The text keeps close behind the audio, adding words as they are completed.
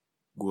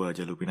Gua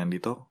Jalupi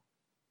Nandito,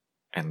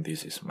 and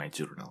this is my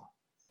journal.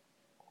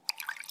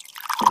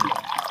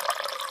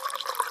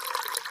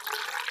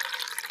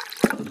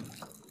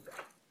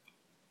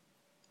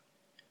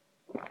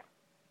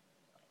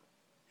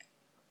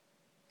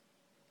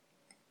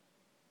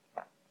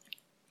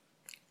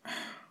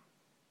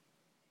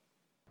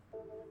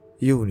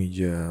 Yo, ini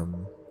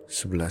jam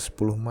 11.10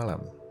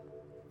 malam.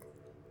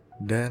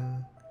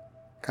 Dan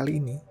kali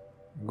ini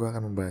gue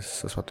akan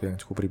membahas sesuatu yang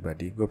cukup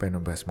pribadi. Gue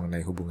pengen membahas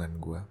mengenai hubungan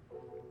gue.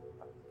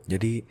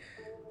 Jadi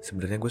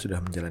sebenarnya gue sudah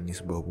menjalani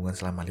sebuah hubungan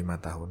selama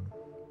 5 tahun.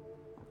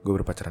 Gue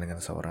berpacaran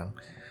dengan seseorang,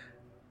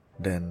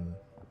 dan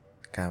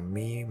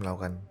kami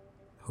melakukan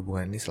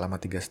hubungan ini selama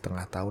 3,5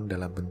 tahun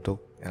dalam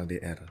bentuk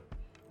LDR,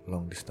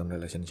 long distance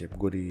relationship.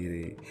 Gue di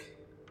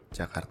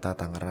Jakarta,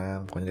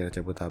 Tangerang, pokoknya dari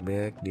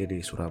Jabodetabek, dia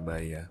di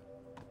Surabaya.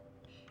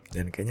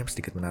 Dan kayaknya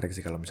sedikit menarik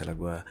sih kalau misalnya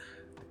gue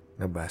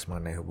ngebahas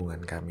mengenai hubungan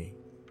kami.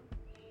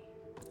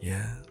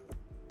 Ya,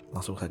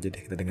 langsung saja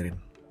deh kita dengerin.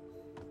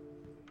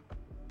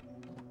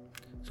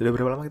 Sudah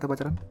berapa lama kita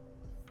pacaran?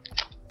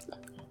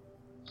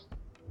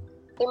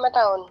 5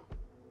 tahun.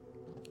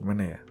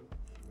 Gimana ya?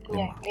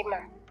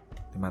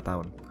 5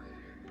 tahun.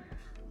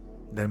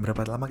 Dan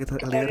berapa lama kita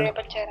Kita LDR? udah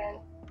pacaran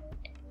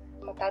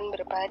 5 tahun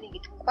berapa hari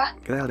gitu. Wah,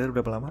 Kita LDR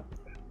berapa lama?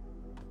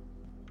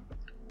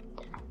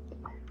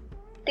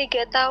 3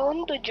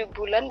 tahun 7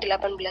 bulan 18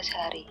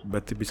 hari.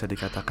 Berarti bisa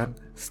dikatakan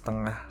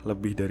setengah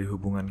lebih dari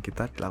hubungan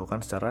kita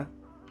dilakukan secara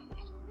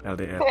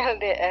LDR.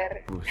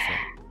 LDR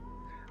Buset.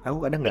 Aku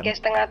kadang nggak.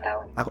 3,5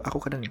 tahun.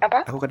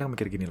 Aku kadang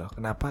mikir gini loh.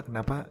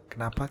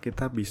 Kenapa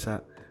kita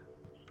bisa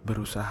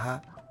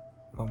berusaha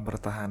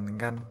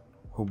mempertahankan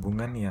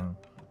hubungan yang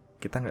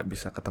kita nggak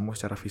bisa ketemu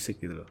secara fisik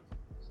gitu loh.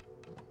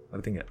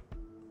 Ngerti nggak?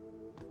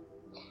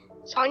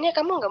 Soalnya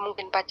kamu nggak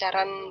mungkin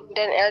pacaran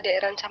dan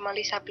LDRan sama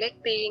Lisa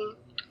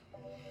Blackpink.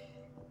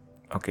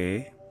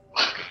 Oke.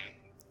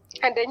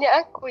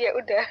 Adanya aku, ya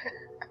udah.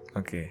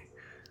 Oke.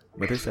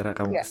 Berarti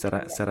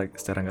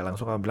secara nggak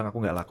langsung kamu bilang aku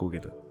nggak laku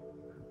gitu.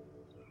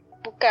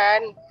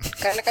 Bukan,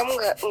 karena kamu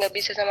nggak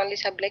bisa sama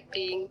Lisa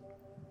Blackpink.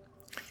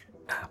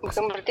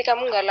 Bukan berarti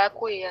kamu nggak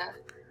laku ya.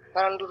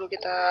 Orang dulu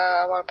kita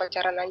awal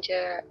pacaran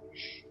aja,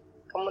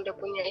 kamu udah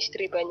punya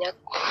istri banyak.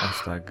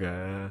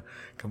 Astaga,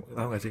 kamu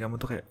tahu nggak sih, kamu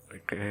tuh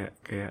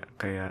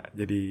kayak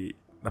jadi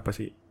apa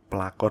sih,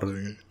 pelakor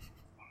gitu.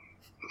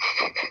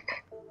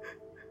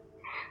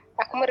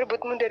 Aku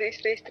merebutmu dari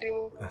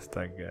istri-istrimu.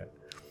 Astaga.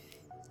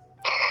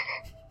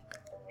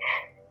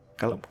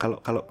 Kalau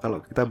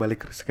kita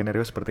balik ke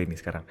skenario seperti ini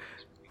sekarang.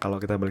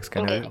 Kalau kita balik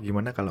skenario,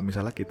 gimana kalau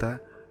misalnya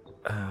kita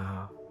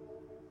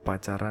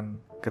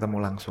pacaran ketemu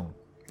langsung.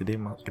 Jadi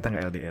kita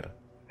nggak LDR.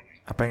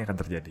 Apa yang akan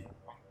terjadi?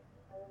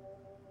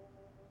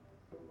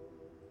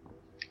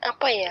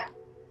 Apa ya?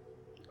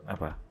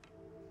 Apa?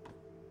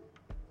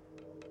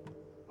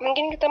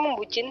 Mungkin kita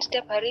membucin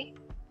setiap hari.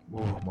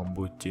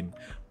 Membucin.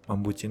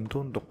 Membucin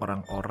tuh untuk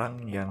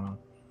orang-orang yang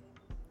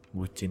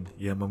bucin.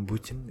 Ya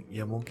membucin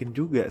ya mungkin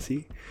juga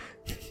sih.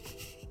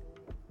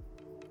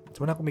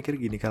 Cuman aku mikir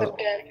gini,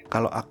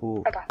 kalau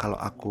aku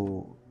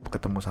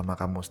ketemu sama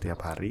kamu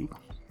setiap hari,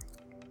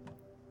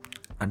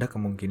 ada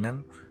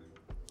kemungkinan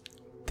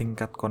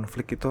tingkat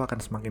konflik itu akan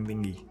semakin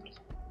tinggi.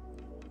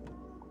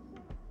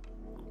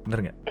 Bener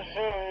nggak?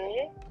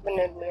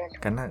 Bener.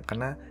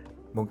 Karena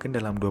mungkin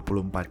dalam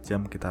 24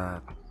 jam kita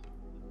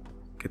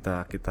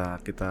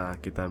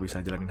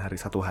bisa jalanin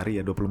satu hari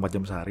ya, 24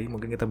 jam sehari,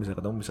 mungkin kita bisa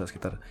ketemu bisa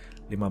sekitar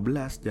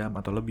 15 jam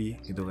atau lebih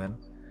gitu kan.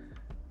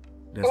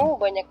 Dan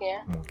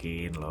banyaknya.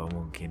 Mungkin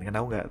kan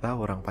aku nggak tahu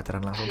orang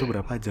pacaran langsung tuh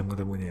berapa jam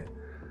ketemunya.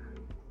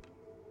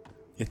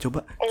 Ya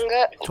coba.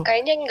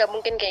 Kayaknya nggak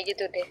mungkin kayak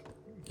gitu deh.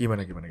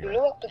 Gimana?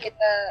 Dulu waktu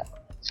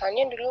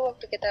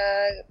kita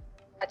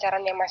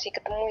pacaran yang masih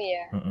ketemu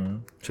ya.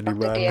 Sedih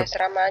waktu banget. Di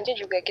asrama aja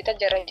juga kita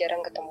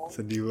jarang-jarang ketemu.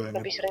 Sedih banget.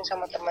 Lebih sering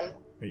sama teman.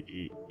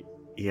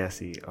 Iya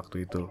sih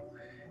waktu itu.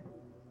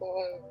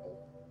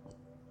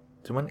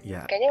 Cuman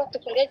ya. Kayaknya waktu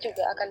kuliah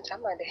juga akan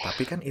sama deh.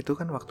 Tapi kan itu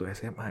kan waktu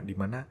SMA,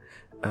 dimana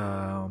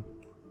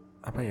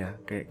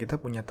kayak kita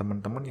punya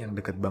teman-teman yang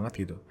deket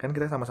banget gitu. Kan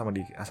kita sama-sama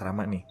di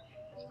asrama nih.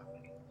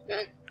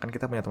 Kan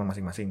kita punya teman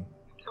masing-masing.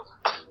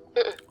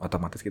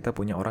 Otomatis kita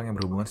punya orang yang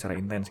berhubungan secara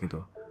intens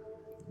gitu.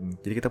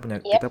 Jadi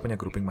kita punya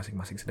grouping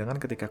masing-masing.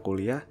 Sedangkan ketika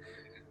kuliah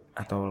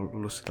atau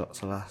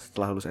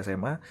setelah lulus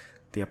SMA,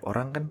 tiap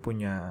orang kan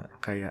punya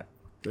kayak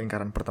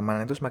lingkaran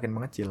pertemanan itu semakin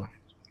mengecil.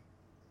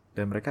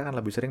 Dan mereka akan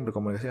lebih sering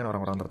berkomunikasi dengan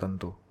orang-orang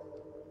tertentu.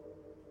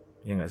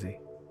 Iya nggak sih?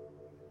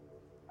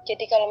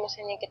 Jadi kalau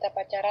misalnya kita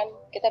pacaran,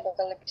 kita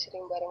bakal lebih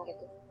sering bareng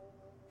gitu.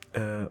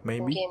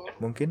 Maybe,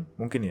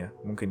 mungkin ya.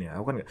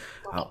 Aku kan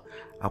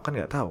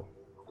nggak tahu.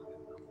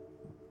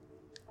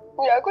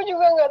 Ya aku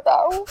juga nggak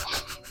tahu.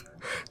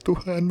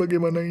 Tuhan,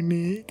 bagaimana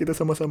ini? Kita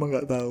sama-sama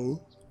nggak tahu.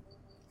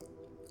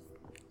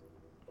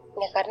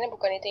 Ya karena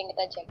bukan itu yang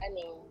kita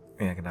jalani.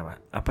 Ya kenapa?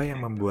 Apa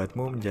yang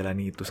membuatmu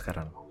menjalani itu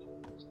sekarang?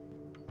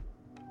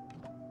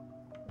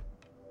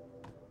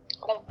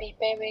 Lebih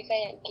PW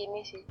kayak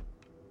gini sih.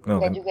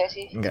 Enggak juga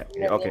sih. Enggak.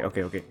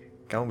 Oke.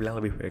 Kamu bilang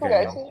lebih PW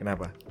kayak gini.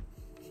 Kenapa?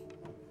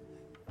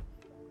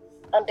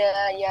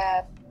 ada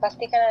ya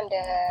pasti kan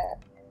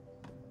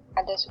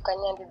ada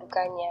sukanya ada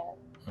dukanya.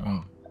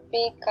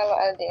 Tapi kalau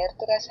LDR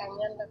tuh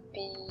rasanya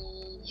lebih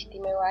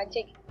istimewa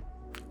aja gitu.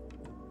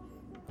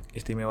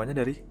 Istimewanya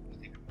dari?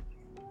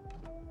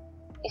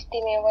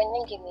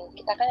 Istimewanya gini,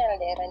 kita kan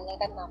LDR-nya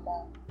kan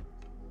lama,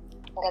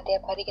 nggak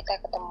tiap hari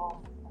kita ketemu.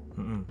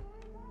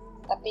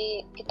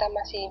 Tapi kita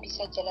masih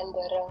bisa jalan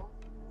bareng.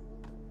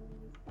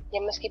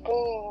 Ya meskipun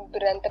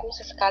berantem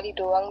sesekali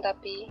doang,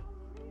 tapi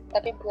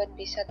buat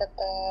bisa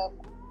tetap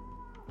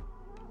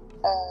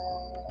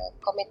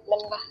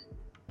komitmen lah,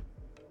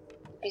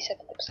 bisa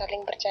tetap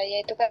saling percaya,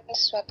 itu kan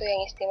sesuatu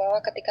yang istimewa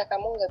ketika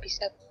kamu nggak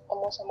bisa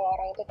ketemu sama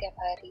orang itu tiap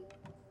hari.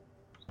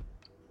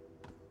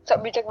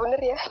 Sok bijak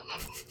bener ya.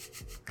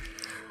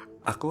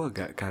 Aku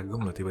agak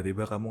kagum loh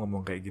tiba-tiba kamu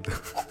ngomong kayak gitu.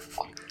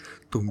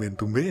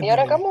 Tumben-tumben. Ya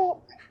orang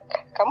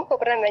kamu gak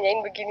pernah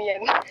nanyain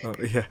beginian. Oh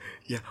iya,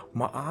 ya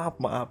maaf.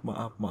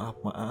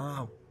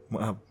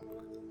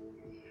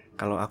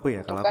 Kalau aku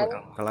ya.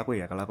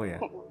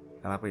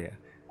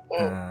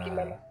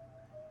 Gimana?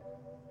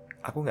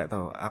 Aku nggak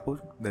tahu. Aku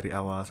dari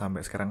awal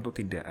sampai sekarang tuh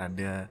tidak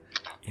ada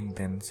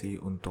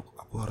intensi untuk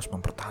aku harus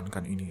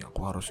mempertahankan ini,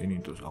 aku harus ini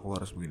terus, aku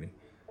harus begini.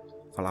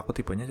 Kalau aku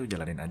tipenya tuh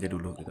jalanin aja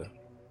dulu gitu.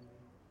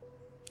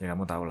 Ya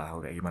kamu tau lah,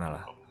 kayak gimana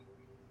lah.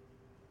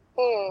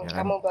 Ya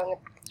kan? Kamu banget.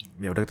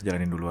 Ya udah kita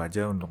jalanin dulu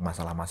aja untuk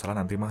masalah-masalah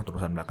nanti mah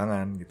urusan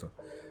belakangan gitu.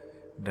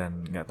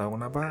 Dan nggak tahu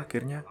kenapa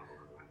akhirnya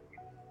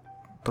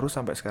terus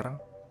sampai sekarang.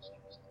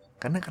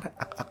 Karena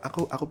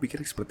aku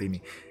pikir seperti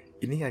ini.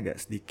 Ini agak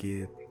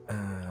sedikit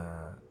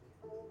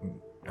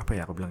apa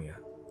ya aku bilang ya,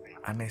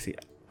 aneh sih.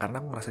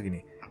 Karena aku ngerasa gini,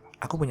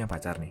 aku punya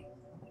pacar nih,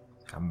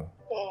 kamu,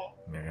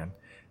 ya kan?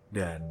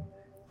 Dan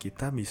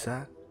kita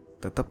bisa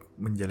tetap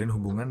menjalin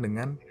hubungan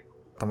dengan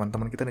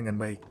teman-teman kita dengan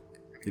baik.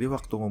 Jadi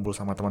waktu ngumpul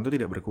sama teman itu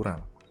tidak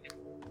berkurang.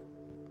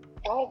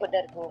 Oh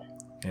benar.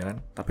 Ya kan?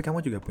 Tapi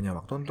kamu juga punya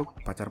waktu untuk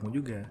pacarmu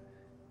juga,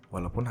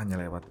 walaupun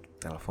hanya lewat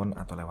telepon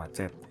atau lewat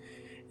chat.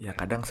 Ya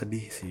kadang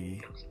sedih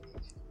sih.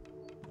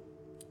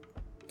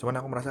 Cuman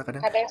aku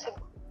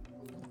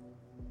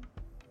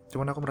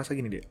merasa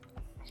gini deh.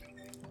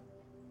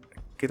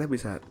 Kita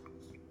bisa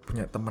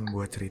punya teman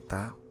buat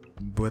cerita,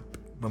 buat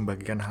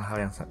membagikan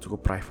hal-hal yang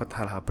cukup private,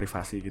 hal-hal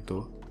privasi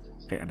gitu.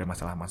 Kayak ada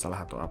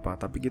masalah-masalah atau apa,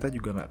 tapi kita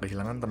juga nggak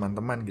kehilangan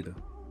teman-teman gitu.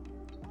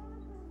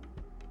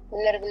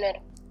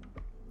 Benar.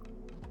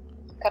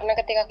 Karena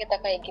ketika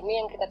kita kayak gini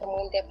yang kita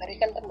temuin tiap hari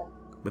kan teman.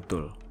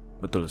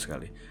 Betul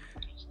sekali.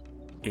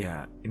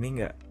 Ya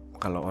ini nggak,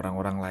 kalau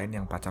orang-orang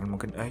lain yang pacaran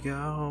mungkin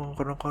ya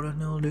karena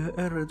kalian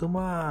LDR itu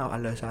mah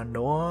alasan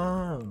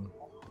doang.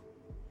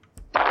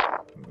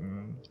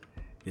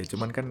 Ya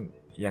cuman kan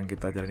yang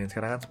kita jalanin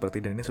sekarang kan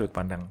seperti, dan ini sudut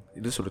pandang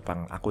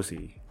aku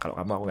sih. Kalau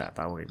kamu aku nggak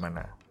tahu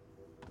gimana.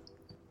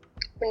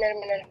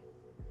 Benar.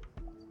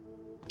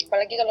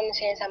 Apalagi kalau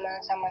misalnya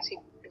sama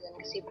sibuk dengan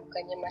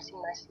kesibukannya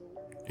masing-masing.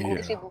 Iya.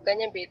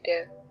 Kesibukannya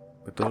beda.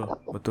 Betul.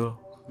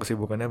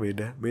 Kesibukannya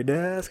beda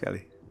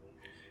sekali.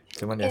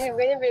 Cuman ya.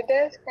 Kesibukannya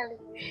beda sekali.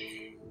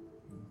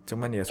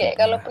 Cuman ya. Kayak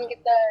kalaupun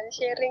kita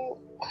sharing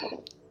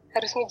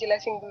harus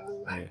ngejelasin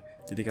dulu. Iya.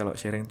 Jadi kalau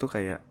sharing tuh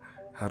kayak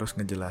harus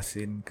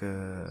ngejelasin ke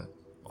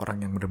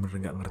orang yang benar-benar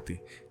nggak ngerti.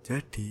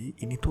 Jadi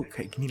ini tuh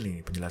kayak gini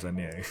nih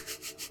penjelasannya.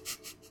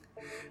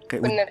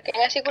 Kayak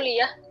ngasih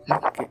kuliah.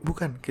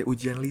 Kayak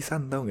ujian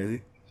lisan, tau gak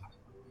sih?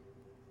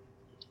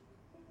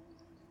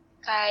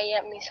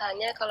 Kayak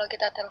misalnya kalau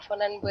kita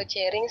teleponan buat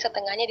sharing,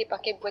 setengahnya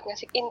dipakai buat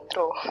ngasih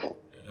intro.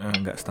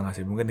 Enggak setengah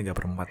sih, mungkin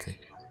 3/4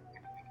 sih.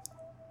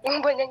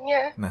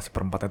 Banyaknya. Nah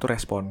 1/4 itu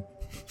respon.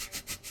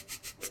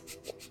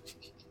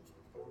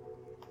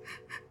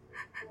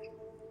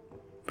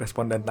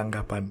 Respon dan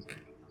tanggapan.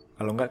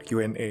 Kalau enggak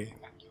Q&A.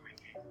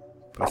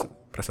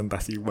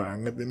 Presentasi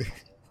banget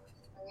ini.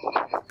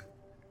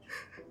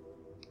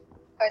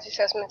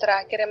 Sisa semester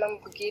akhir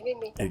emang begini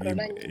nih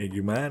obrolannya.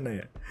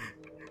 Gimana ya?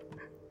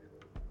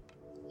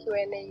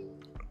 Q&A.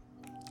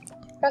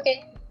 Oke,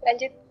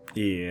 lanjut.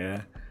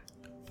 Iya.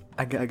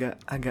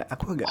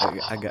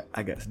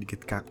 Agak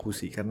sedikit kaku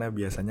sih, karena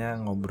biasanya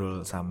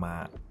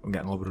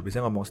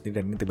biasanya ngomong sendiri,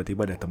 dan ini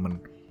tiba-tiba ada temen.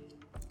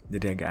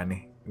 Jadi agak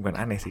aneh. Bukan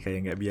aneh sih,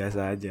 kayak nggak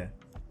biasa aja.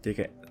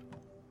 Jadi kayak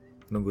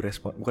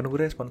bukan nunggu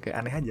respon, kayak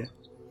aneh aja.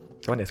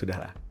 Cuman ya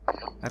sudahlah.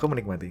 Aku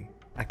menikmati.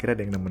 Akhirnya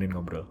ada yang nemenin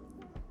ngobrol.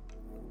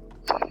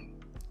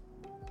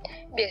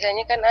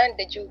 Biasanya kan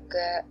ada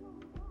juga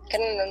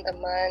kan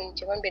teman-teman,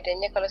 cuman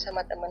bedanya kalau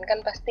sama teman kan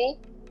pasti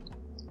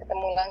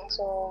ketemu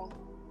langsung.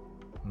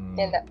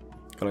 Ya enggak?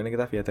 Kalau ini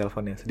kita via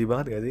telepon ya, sedih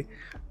banget gak sih?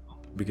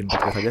 Bikin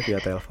podcast aja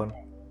via telepon.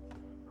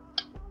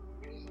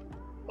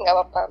 Nggak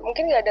apa-apa,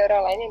 mungkin nggak ada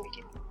orang lain yang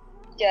bikin.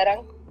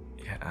 Jarang.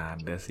 Ya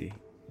ada sih.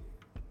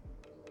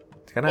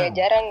 Sekarang, ya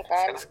jarang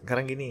kan.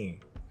 Sekarang gini,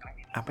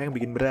 apa yang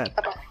bikin berat?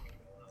 Apa?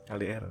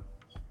 LDR.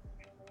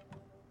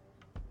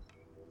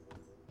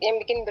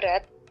 Yang bikin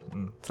berat?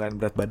 Selain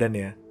berat badan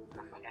ya.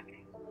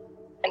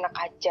 Enak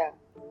aja.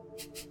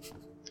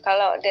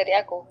 Kalau dari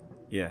aku.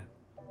 Iya.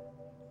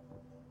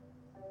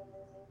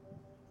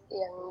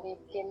 Yang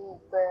bikin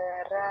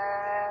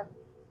berat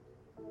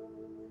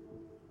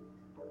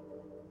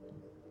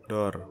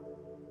Dor.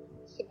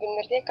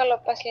 Sebenarnya kalau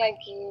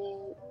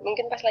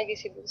mungkin pas lagi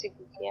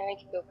sibuk-sibuknya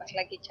gitu, pas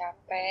lagi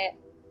capek,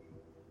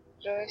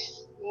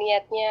 terus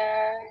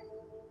niatnya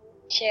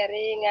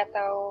sharing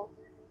atau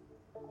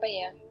apa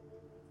ya,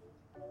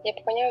 ya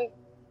pokoknya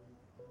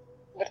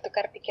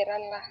bertukar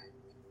pikiran lah.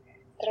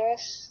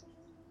 Terus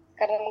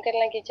karena mungkin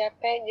lagi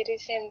capek jadi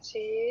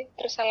sensi,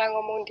 terus salah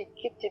ngomong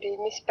dikit jadi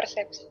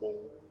mispersepsi.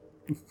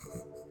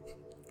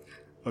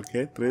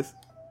 Oke, terus?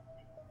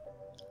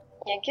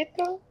 Ya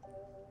gitu.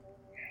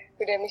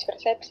 Udah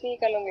mispersepsi,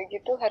 kalau nggak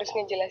gitu harus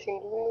ngejelasin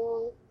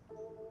dulu.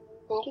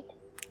 Ya gitu.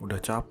 Udah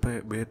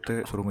capek,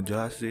 bete, suruh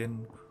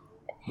ngejelasin.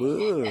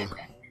 Beuh.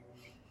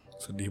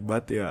 Sedih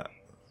banget ya.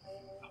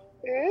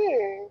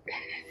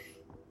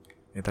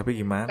 Ya tapi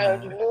gimana? Kalau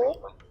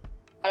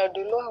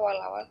dulu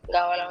awal-awal,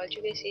 nggak awal-awal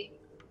juga sih.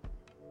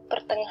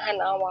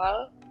 Pertengahan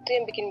awal itu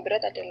yang bikin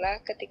berat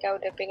adalah ketika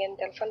udah pengen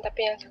telepon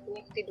tapi yang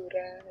satunya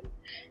ketiduran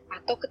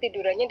atau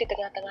ketidurannya di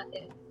tengah-tengah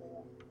telepon.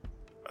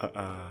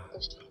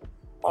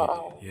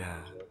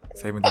 Ya,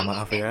 saya minta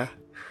maaf ya.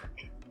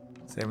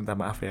 Saya minta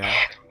maaf ya.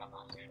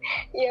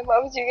 Iya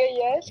maaf juga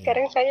ya.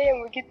 Sekarang saya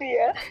yang begitu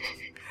ya.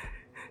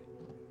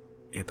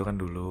 Itu kan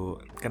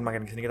dulu, kan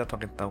makin kesini kita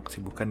makin tahu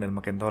kesibukan dan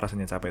makin tahu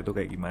rasanya capek itu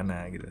kayak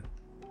gimana gitu.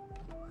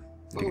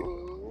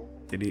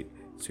 Jadi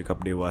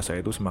sikap dewasa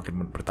itu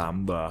semakin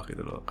bertambah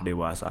gitu loh.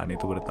 Kedewasaan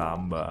itu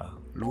bertambah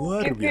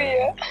luar gitu biasa.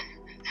 Ya?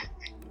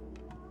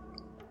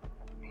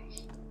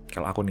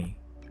 Kalau aku nih,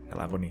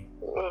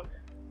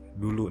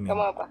 dulu nih.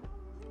 Kamu apa?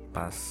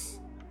 Pas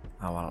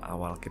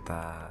awal-awal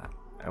kita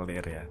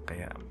LDR ya,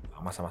 kayak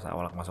masa-masa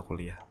awal masuk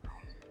kuliah.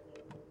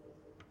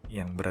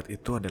 Yang berat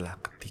itu adalah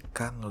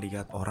ketika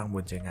ngelihat orang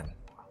boncengan.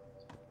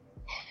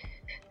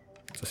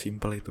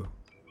 Sesimpel itu.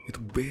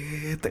 Itu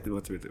bete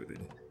banget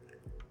sebetulnya.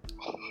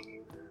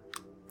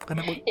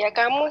 Kan aku... Ya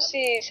kamu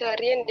sih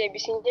seharian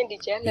dihabisinnya di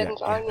jalan ya,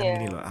 soalnya. Ya kan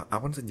gini loh,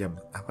 aku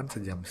kan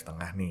sejam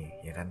setengah nih,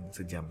 ya kan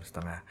sejam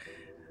setengah.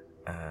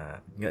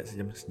 Nggak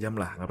sejam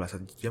lah, nggak berasa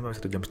sejam,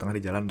 1 jam setengah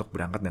di jalan untuk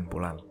berangkat dan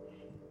pulang.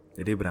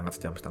 Jadi berangkat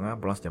sejam setengah,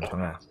 pulang sejam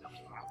setengah.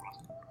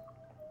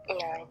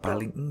 Nah,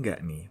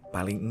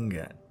 paling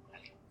enggak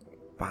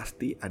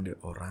pasti ada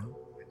orang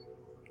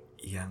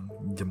yang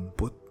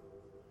jemput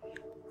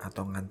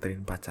atau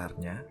nganterin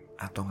pacarnya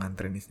atau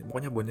nganterin istri,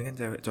 pokoknya boncengan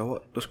cewek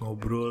cowok terus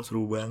ngobrol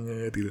seru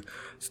banget gitu.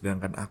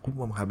 Sedangkan aku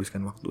mau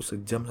menghabiskan waktu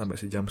sejam sampai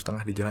sejam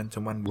setengah di jalan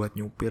cuman buat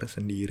nyupir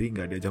sendiri,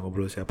 nggak diajak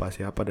ngobrol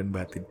siapa-siapa dan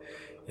batin.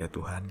 Ya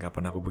Tuhan,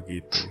 kapan aku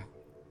begitu?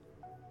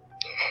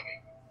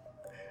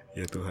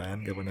 Ya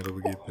Tuhan, kapan aku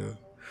begitu?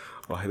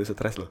 Wah, itu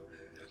stres loh.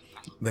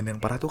 Dan yang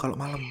parah tuh kalau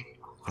malam.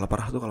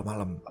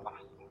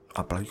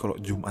 Apalagi kalau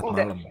Jumat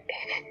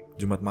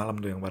malam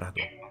tuh yang parah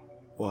tuh.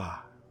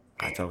 Wah,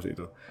 kacau sih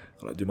itu.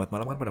 Kalau Jumat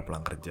malam kan pada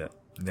pulang kerja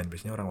dan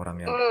biasanya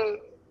orang-orang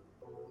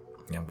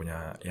yang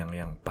punya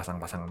yang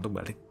pasang-pasangan tuh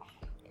balik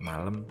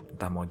malam,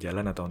 entah mau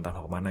jalan atau entah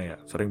mau kemana ya.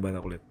 Sering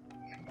banget aku lihat.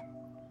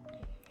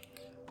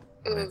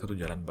 Mereka tuh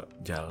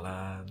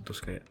jalan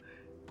terus kayak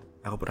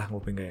aku pernah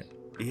nguping kayak,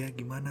 iya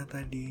gimana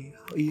tadi?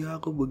 Oh,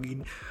 iya aku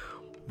begini.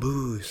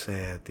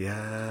 Buset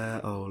ya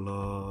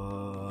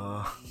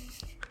Allah.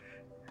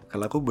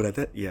 Kalau aku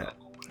berarti ya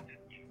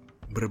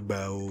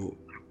berbau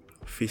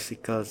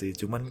fisikal sih,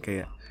 cuman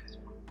kayak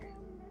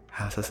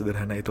hal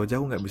sesederhana itu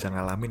aja aku nggak bisa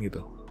ngalamin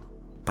gitu.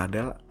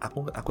 Padahal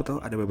aku tahu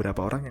ada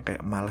beberapa orang yang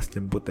kayak malas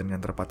jemput dan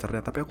nganter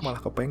pacarnya, tapi aku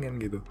malah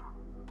kepengen gitu.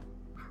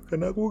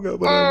 Karena aku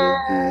nggak pernah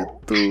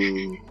begitu.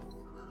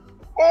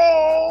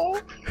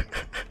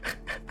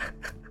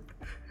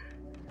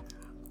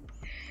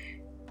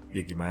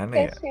 Ya gimana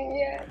ya?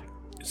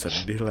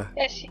 Sedih lah.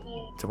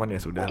 Cuman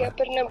ya sudah lah. Gak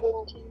pernah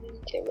boncengin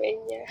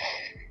ceweknya.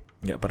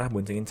 Gak pernah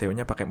boncengin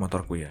ceweknya pakai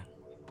motorku ya?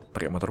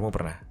 Pakai motormu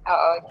pernah?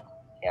 Oh,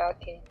 ya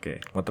oke.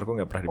 Oke, motorku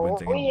gak pernah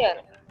diboncengin. Oh iya.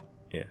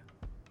 Ya.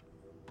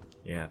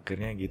 Ya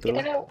akhirnya gitu.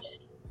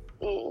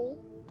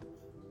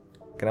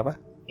 Kenapa?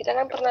 Kita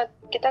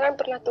kan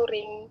pernah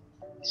touring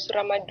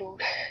Suramadu.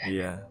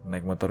 Iya,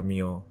 naik motor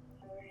Mio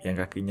yang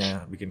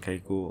kakinya bikin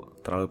kakiku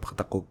terlalu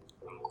ketekuk.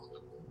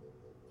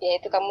 Ya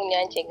itu kamu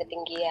nyancing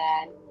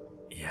ketinggian.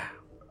 Iya.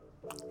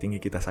 Tinggi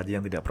kita saja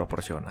yang tidak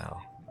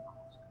proporsional.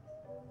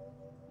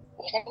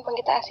 Ya kan memang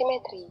kita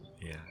asimetri.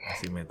 Iya,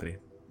 asimetri.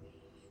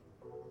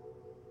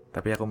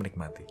 Tapi aku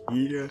menikmati.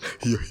 Iya.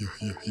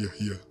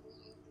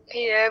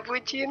 Iya,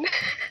 bucin.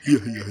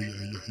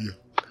 Iya.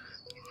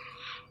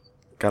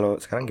 Kalau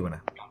sekarang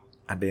gimana?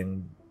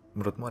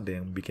 Menurutmu ada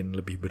yang bikin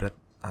lebih berat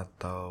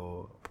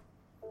atau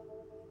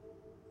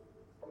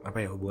apa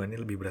ya,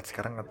 hubungannya lebih berat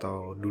sekarang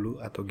atau dulu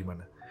atau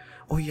gimana?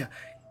 Oh iya,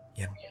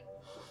 yang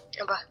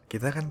apa?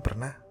 Kita kan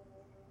pernah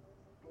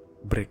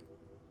break,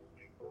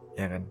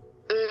 ya kan?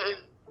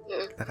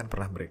 Kita kan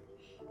pernah break.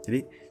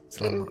 Jadi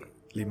selama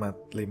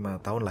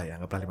 5 tahun lah ya,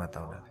 anggaplah 5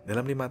 tahun lah.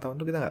 Dalam 5 tahun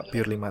tuh kita nggak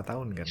pure 5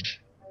 tahun kan?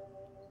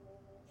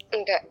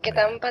 Enggak,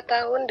 kita 4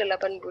 tahun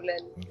 8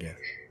 bulan. Iya.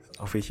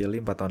 Officially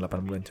 4 tahun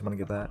 8 bulan, cuman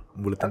kita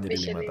buletin jadi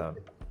 5 tahun.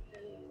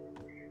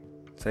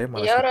 Saya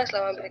malas. Iya, orang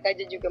selama break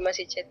aja juga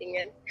masih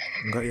chattingan.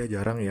 Enggak ya,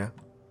 jarang ya.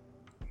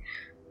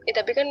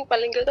 Tapi kan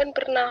paling enggak kan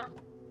pernah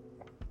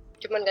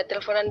Cuman gak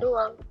teleponan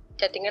doang.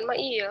 Chattingan mah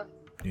iya.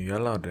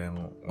 Iyalah, ada yang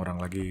orang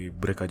lagi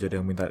break aja ada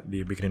yang minta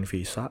dibikinin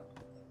visa.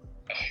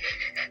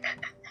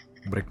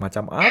 Break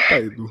macam apa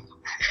itu?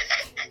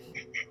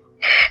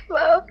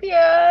 Maaf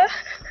ya.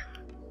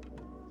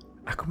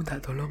 Aku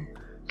minta tolong.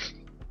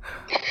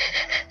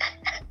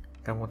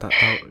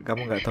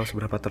 Kamu nggak tahu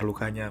seberapa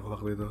terlukanya aku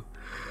waktu itu.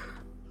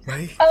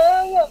 Baik.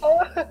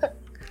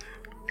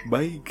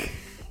 Baik.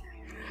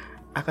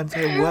 Akan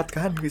saya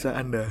buatkan visa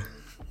Anda.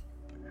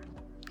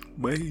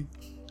 Baik.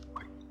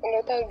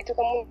 Nggak tahu gitu,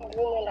 kamu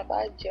dulu nolak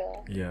aja.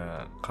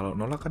 Ya, kalau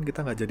nolak kan kita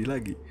nggak jadi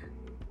lagi.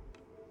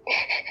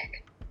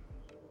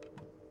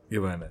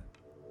 Gimana?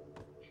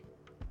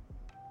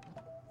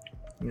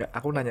 Nggak,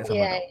 aku nanya sama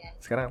kamu.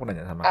 Sekarang aku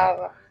nanya sama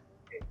kamu.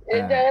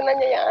 Jangan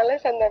nanya yang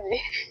alasan tapi.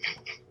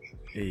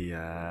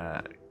 Iya,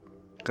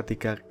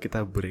 ketika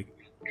kita break,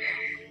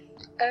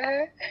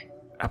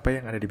 apa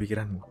yang ada di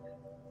pikiranmu?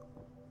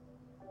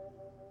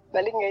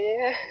 Balik nggak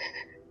ya?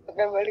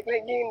 Akan balik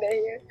lagi enggak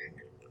ya?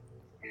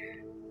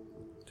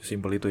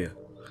 Simpel itu ya?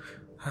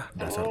 Hah,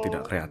 dasar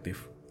tidak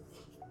kreatif.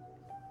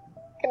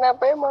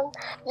 Kenapa emang?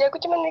 Ya aku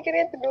cuma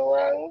mikirnya itu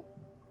doang.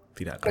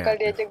 Tidak kreatif. Bakal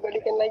diajak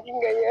balikan lagi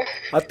nggak ya?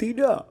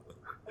 Tidak.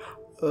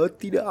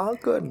 Tidak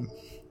akan.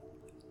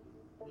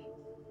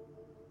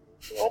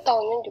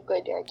 Tahunnya juga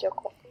diajak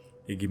kok.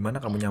 Ya gimana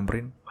kamu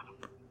nyamperin?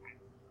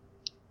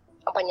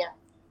 Apanya?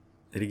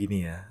 Jadi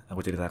gini ya,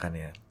 aku ceritakan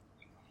ya.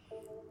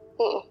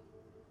 4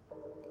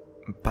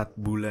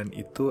 bulan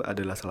itu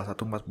adalah salah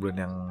satu 4 bulan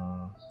yang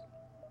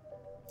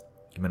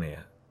gimana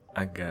ya,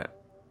 agak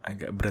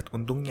berat.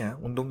 Untungnya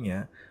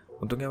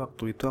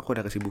waktu itu aku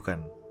ada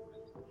kesibukan.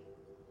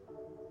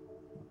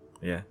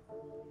 Ya.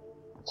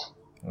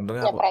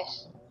 Untungnya aku.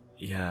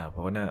 Iya,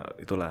 pokoknya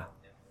itulah.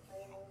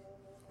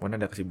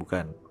 Pokoknya ada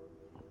kesibukan.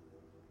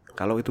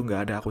 Kalau itu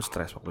nggak ada, aku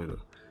stres waktu itu.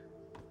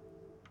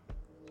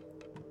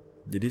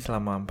 Jadi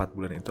selama 4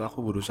 bulan itu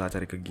aku berusaha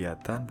cari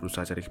kegiatan,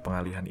 berusaha cari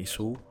pengalihan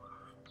isu,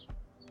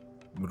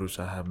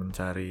 berusaha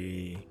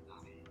mencari,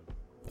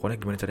 pokoknya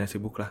gimana caranya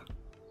sibuk lah.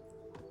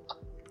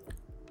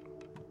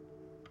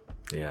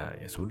 Ya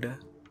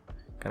sudah.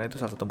 Karena itu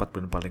salah satu 4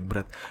 bulan paling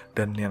berat.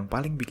 Dan yang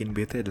paling bikin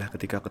bete adalah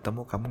ketika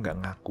ketemu kamu nggak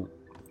ngaku,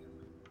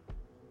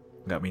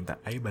 nggak minta,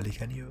 ayo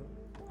balikan yuk.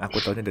 Aku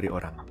taunya dari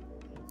orang.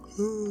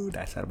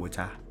 Dasar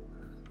bocah.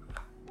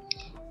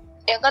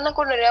 Ya kan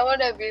aku dari awal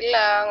udah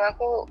bilang,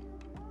 aku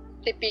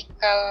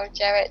tipikal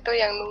cewek tuh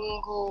yang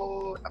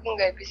nunggu. Aku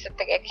nggak bisa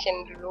take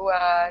action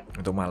duluan.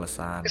 Itu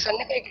malesan.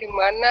 Kesannya kayak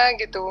gimana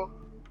gitu.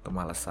 Itu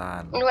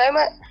malesan. Lu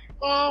emang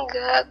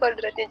enggak,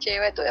 kodratnya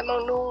cewek tuh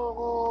emang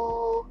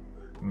nunggu.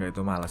 Enggak,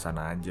 itu malesan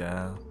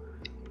aja.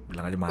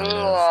 Bilang aja males.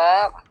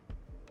 Enggak.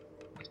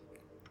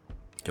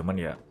 Cuman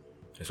ya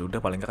sudah,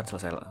 paling kan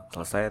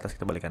selesai terus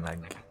kita balikan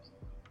lagi.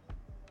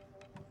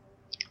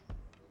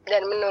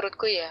 Dan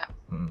menurutku ya,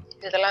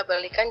 setelah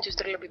balikan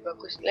justru lebih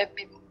bagus,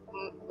 lebih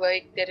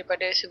baik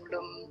daripada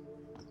sebelum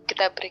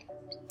kita break.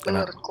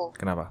 Menurutku.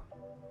 Kenapa?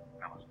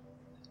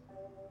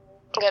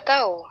 Nggak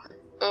tahu.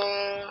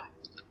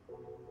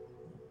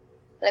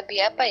 Lebih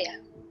apa ya?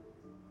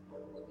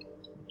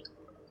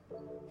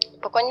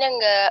 Pokoknya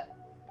nggak,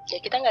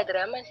 ya kita nggak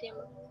drama sih,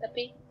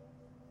 tapi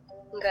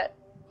nggak,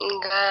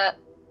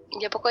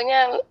 ya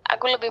pokoknya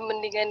aku lebih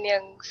mendingan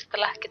yang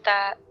setelah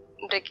kita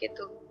break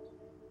itu.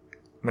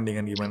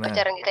 Mendingan gimana?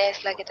 Pacaran kita ya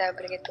setelah kita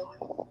break itu.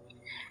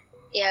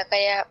 Ya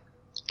kayak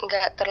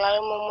nggak terlalu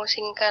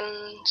memusingkan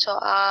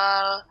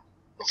soal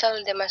misal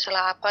ada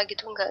masalah apa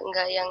gitu, nggak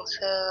yang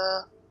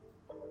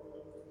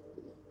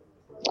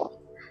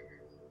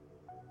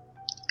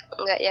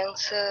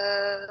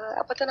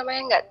apa tuh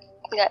namanya,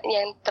 nggak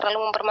yang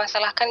terlalu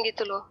mempermasalahkan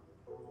gitu loh.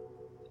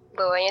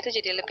 Bawahnya tuh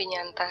jadi lebih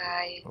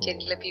nyantai,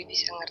 jadi lebih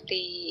bisa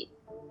ngerti.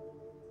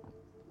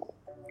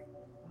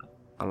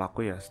 Kalau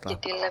aku ya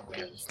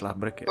setelah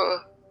break ya,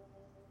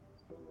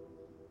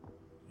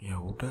 ya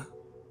udah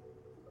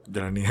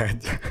jalani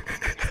aja.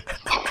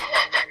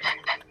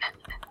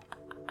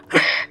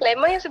 Lah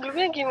emang yang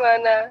sebelumnya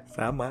gimana?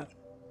 Sama,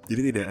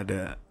 jadi tidak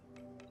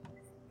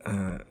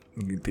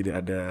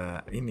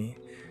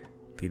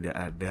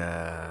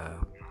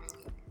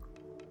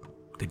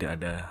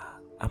ada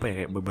apa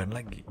ya, kayak beban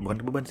lagi.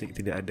 Bukan beban sih,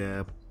 tidak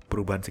ada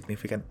perubahan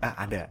signifikan.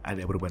 Ada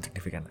perubahan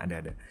signifikan,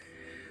 ada.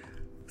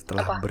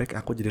 Setelah break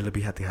aku jadi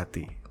lebih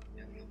hati-hati,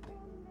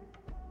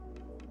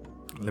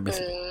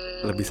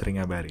 lebih sering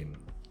ngabarin,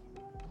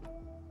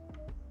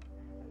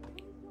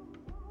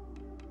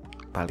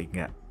 paling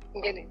nggak.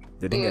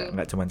 Jadi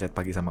nggak cuma chat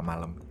pagi sama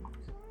malam.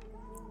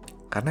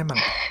 Karena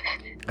emang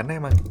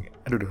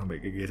aduh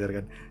sampai kegeser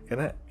kan.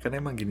 Karena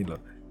emang gini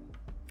loh,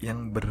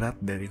 yang berat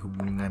dari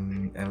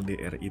hubungan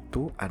LDR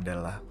itu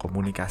adalah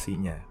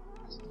komunikasinya.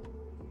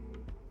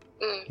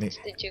 Nih,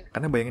 setuju.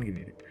 Karena bayangin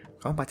gini,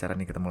 kamu pacaran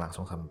nih, ketemu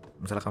langsung sama,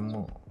 misalnya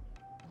kamu,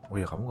 oh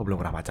ya kamu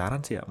belum pernah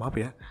pacaran sih ya, maaf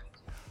ya.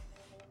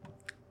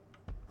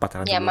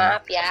 Pacaran ya sebelumnya.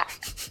 Maaf ya.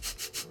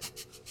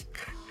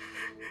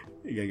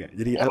 Iya.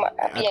 Jadi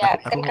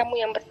kan kamu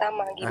yang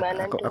pertama,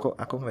 gimana?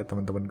 Aku ngeliat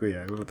teman-temanku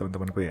ya.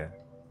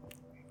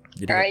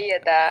 Jadi iya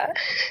ta.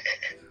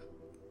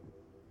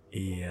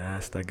 Iya,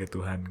 astaga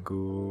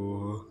Tuhanku.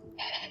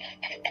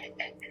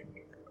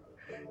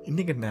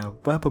 Ini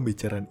kenapa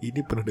pembicaraan ini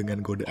penuh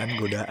dengan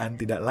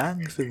godaan-godaan tidak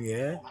langsung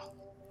ya?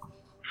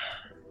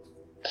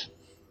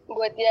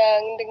 Buat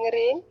yang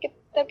dengerin,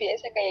 kita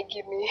biasa kayak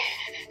gini.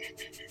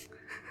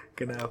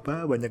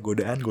 Kenapa banyak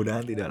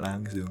godaan-godaan tidak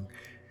langsung?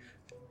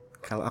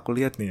 Kalau aku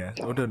lihat nih ya,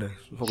 udah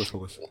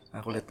fokus.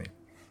 Aku lihat nih,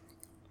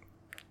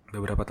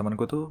 beberapa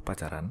temanku tuh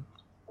pacaran,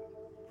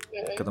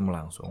 ketemu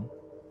langsung,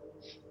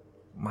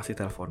 masih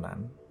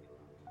teleponan,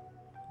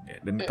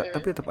 ya, dan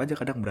tapi tetap aja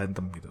kadang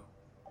berantem gitu.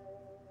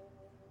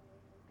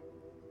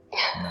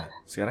 Nah,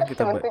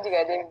 Temanku juga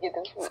ada yang gitu.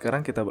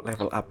 sekarang kita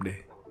level up deh.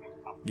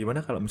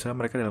 Gimana kalau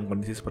misalnya mereka dalam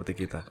kondisi seperti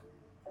kita?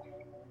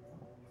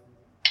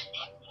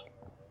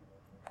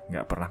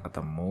 Nggak pernah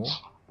ketemu,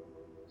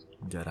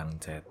 jarang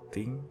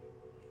chatting,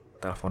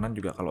 teleponan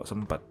juga kalau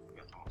sempat.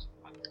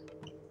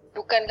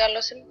 Bukan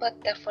kalau sempat,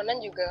 teleponan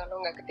juga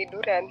kalau nggak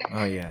ketiduran.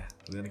 Oh iya,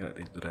 bukan kalau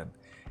ketiduran.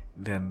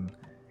 Dan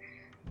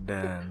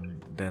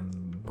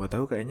buat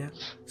tahu kayaknya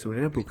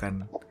sebenarnya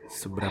bukan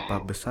seberapa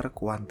besar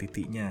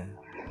kuantitinya,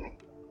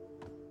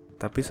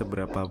 tapi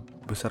seberapa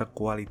besar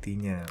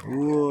kualitinya.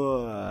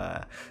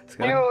 Wah,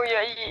 sekarang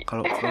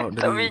kalau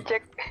dari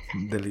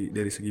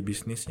segi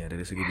bisnisnya, kalau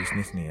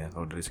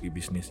dari segi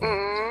bisnisnya,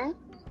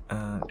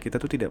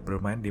 kita tuh tidak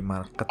bermain di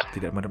market,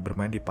 tidak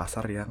bermain di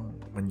pasar yang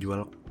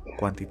menjual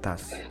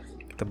kuantitas.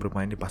 Kita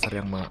bermain di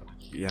pasar yang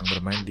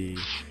bermain di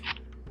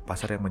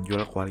pasar yang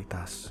menjual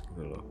kualitas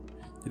gitu loh.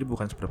 Jadi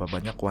bukan seberapa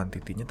banyak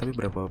kuantitinya, tapi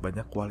berapa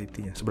banyak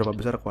kualitinya, seberapa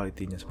besar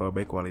kualitinya, seberapa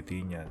baik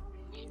kualitinya.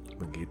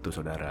 Begitu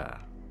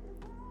saudara.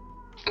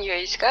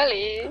 Iya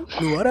sekali.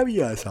 Luar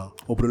biasa,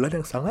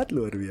 obrolan yang sangat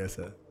luar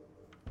biasa.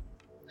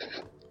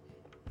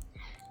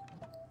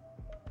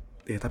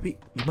 Ya tapi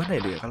gimana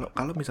ya dia?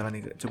 Kalau misalnya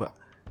nih, coba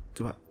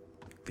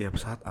tiap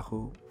saat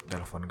aku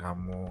telepon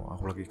kamu,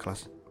 aku lagi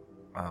kelas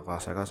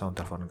saya sama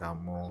telepon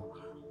kamu,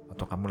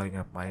 atau kamu lagi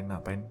ngapain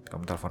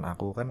kamu telepon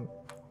aku, kan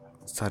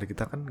sehari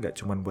kita kan nggak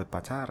cuma buat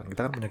pacaran,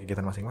 kita kan punya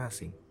kegiatan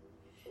masing-masing.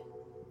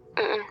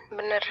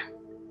 Bener.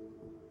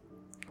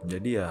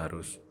 Jadi ya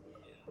harus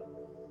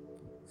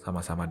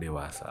sama-sama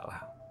dewasa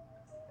lah.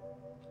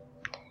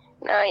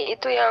 Nah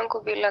itu yang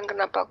aku bilang,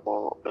 kenapa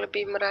aku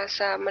lebih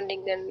merasa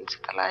mendingan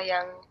setelah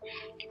yang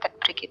kita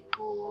break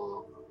itu,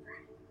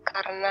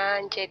 karena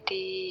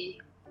jadi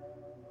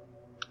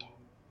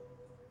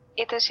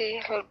itu sih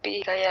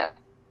lebih kayak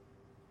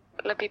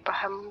lebih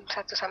paham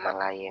satu sama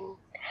lain,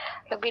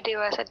 lebih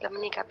dewasa dalam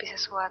menyikapi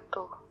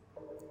sesuatu.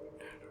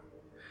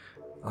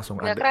 Langsung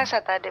nggak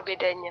kerasa tak ada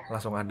bedanya.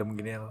 Langsung adem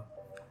gini ya.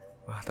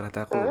 Wah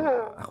ternyata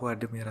aku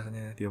adem ya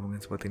rasanya dia ngomongin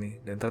seperti ini.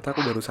 Dan ternyata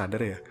aku baru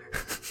sadar ya.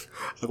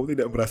 Aku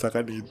tidak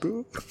merasakan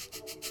itu.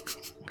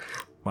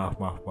 Maaf.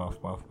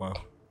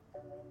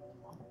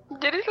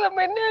 Jadi selama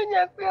ini hanya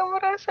aku yang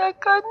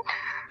merasakan.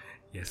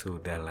 Ya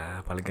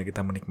sudahlah, paling gak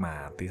kita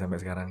menikmati sampai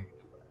sekarang.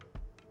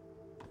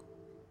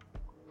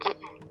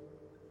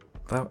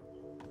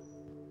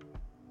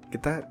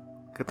 Kita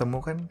ketemu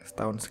kan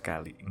setahun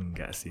sekali.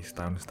 Enggak sih,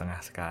 setahun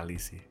setengah sekali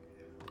sih.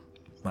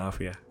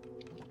 Maaf ya.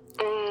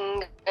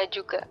 Enggak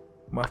juga.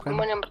 Maafkan.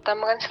 Cuman yang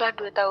pertama kan setelah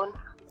 2 tahun.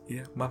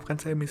 Iya, maafkan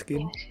saya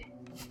miskin.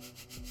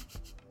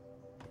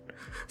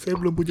 Saya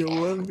belum punya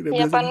uang, tidak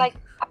ya, bisa.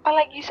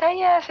 Apalagi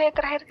saya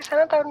terakhir ke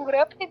sana tahun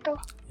berapa itu?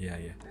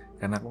 Iya.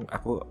 Karena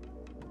aku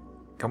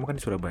kamu kan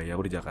di Surabaya,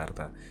 aku di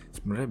Jakarta.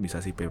 Sebenarnya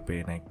bisa sih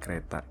PP naik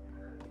kereta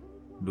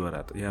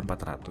 200, ya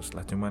 400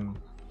 lah. Cuman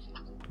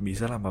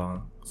bisa lah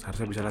Bang.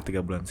 Seharusnya bisa lah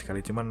 3 bulan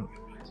sekali. Cuman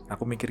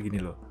aku mikir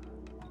gini loh.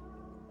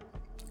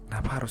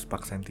 Kenapa harus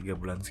paksain 3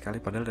 bulan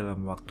sekali, padahal dalam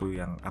waktu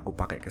yang aku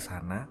pakai ke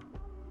sana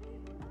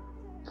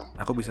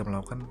aku bisa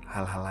melakukan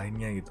hal-hal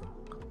lainnya gitu.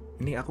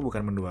 Ini aku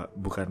bukan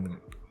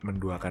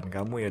menduakan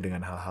kamu ya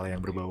dengan hal-hal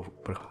yang berbau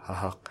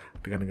hal-hal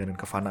dengan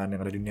kefanaan yang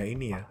ada di dunia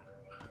ini ya.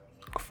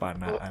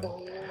 Kefanaan.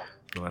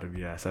 Luar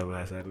biasa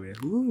bahasa gue.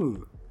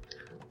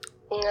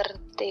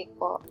 Ngerti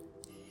kok.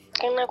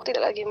 Karena aku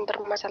tidak lagi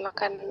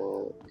mempermasalahkan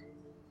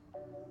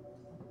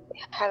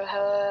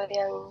hal-hal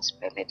yang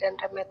sepele dan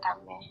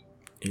remeh-temeh.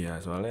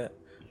 Iya, soalnya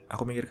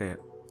aku mikir kayak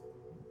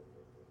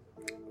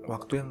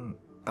waktu yang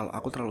kalau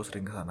aku terlalu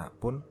sering kesana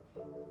pun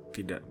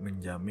tidak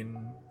menjamin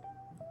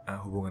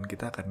hubungan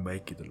kita akan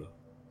baik gitu loh.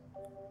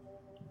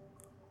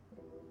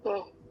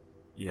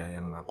 Iya,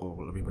 yang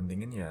aku lebih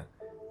pentingin ya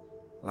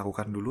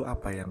lakukan dulu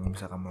apa yang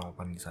bisa kamu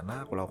lakukan di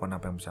sana, aku lakukan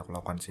apa yang bisa aku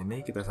lakukan di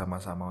sini, kita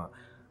sama-sama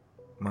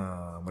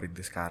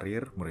merintis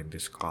karir,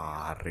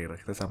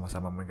 kita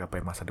sama-sama menggapai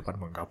masa depan.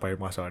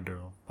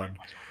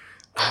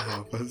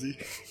 Apa sih?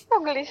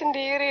 Aku geli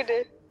sendiri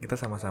deh.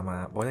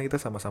 Pokoknya kita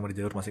sama-sama di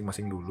jalur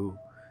masing-masing dulu.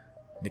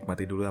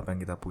 Nikmati dulu apa yang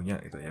kita punya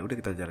gitu. Ya udah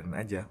kita jalanin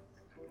aja.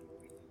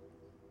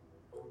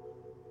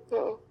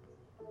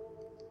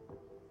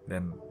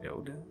 Dan ya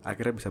udah,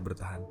 akhirnya bisa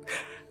bertahan.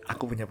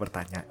 Aku punya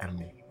pertanyaan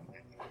nih.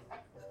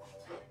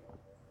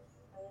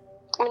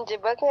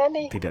 Menjebaknya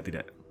nih?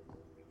 Tidak.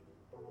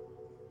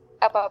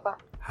 Apa-apa?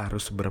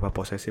 Harus seberapa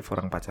posesif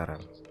orang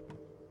pacaran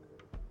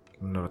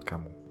menurut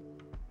kamu?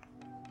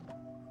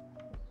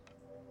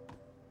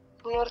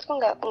 Menurutku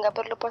nggak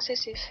perlu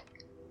posesif.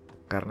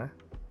 Karena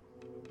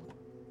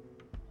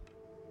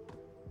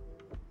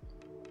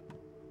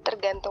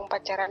Tergantung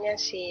pacarannya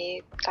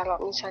sih. Kalau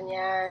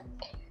misalnya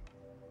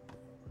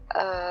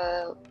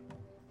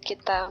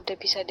kita udah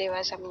bisa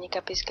dewasa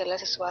menyikapi segala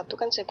sesuatu,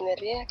 kan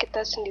sebenarnya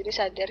kita sendiri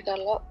sadar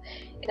kalau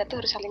kita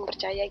tuh harus saling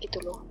percaya gitu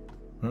loh.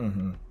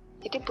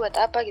 Jadi buat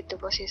apa gitu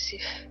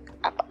posesif?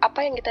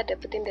 Apa yang kita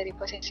dapetin dari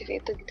posesif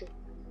itu gitu?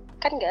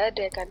 Kan nggak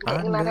ada kan,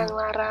 kayak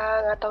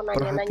ngelarang-larang atau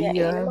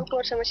nanya-nanyain emang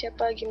keluar sama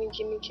siapa gini.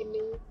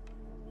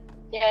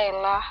 Ya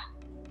elah,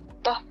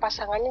 toh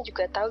pasangannya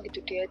juga tahu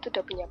gitu dia itu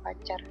udah punya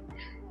pacar.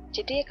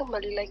 Jadi ya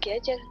kembali lagi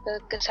aja ke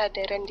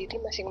kesadaran diri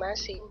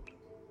masing-masing.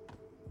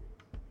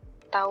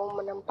 Tahu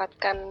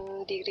menempatkan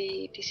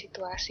diri di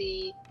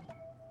situasi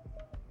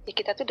ya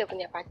kita tuh udah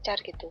punya pacar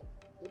gitu.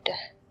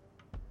 Udah.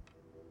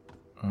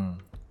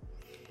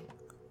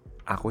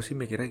 Aku sih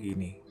mikirnya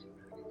gini,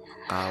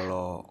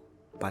 kalau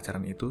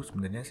pacaran itu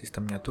sebenarnya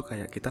sistemnya tuh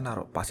kayak kita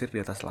naruh pasir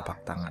di atas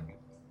telapak tangan.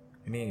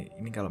 Ini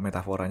kalau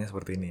metaforanya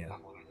seperti ini ya.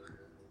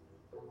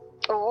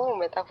 Oh,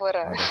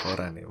 metafora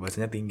nih,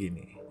 bahasanya tinggi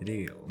nih. Jadi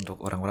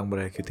untuk orang-orang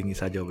ber-IQ tinggi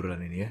saja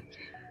obrolan ini ya.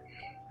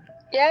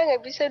 Ya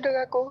nggak bisa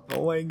dong aku.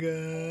 Oh my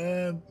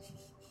god.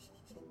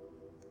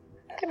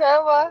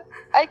 Kenapa?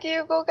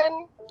 IQ ku kan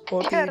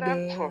tidak.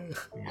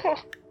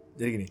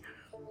 Jadi gini.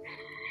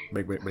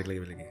 Baik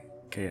lagi.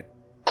 Kayak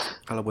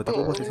kalau buat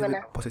aku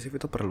posesif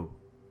itu perlu.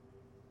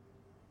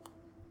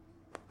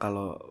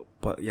 Kalau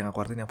yang aku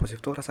artinya posesif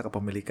itu rasa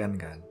kepemilikan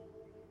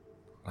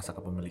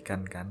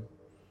kan.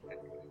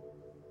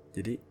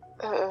 Jadi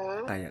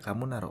kayak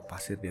kamu naruh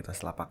pasir di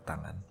atas telapak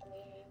tangan.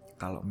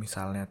 Kalau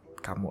misalnya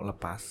kamu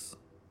lepas,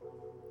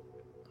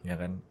 ya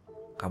kan,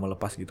 kamu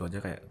lepas gitu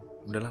aja kayak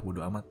udahlah bodo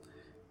amat,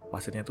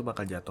 pasirnya tuh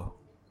bakal jatuh,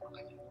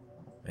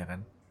 ya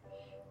kan.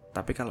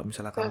 Tapi kalau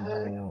misalnya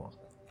kamu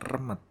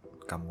remet,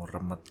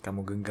 kamu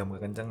genggam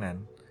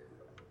kekencangan,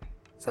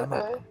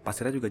 sama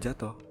pasirnya juga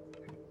jatuh.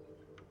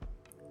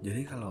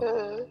 Jadi kalau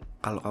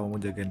kamu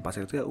mau jagain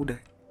pasir itu ya udah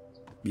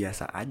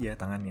biasa aja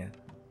tangannya.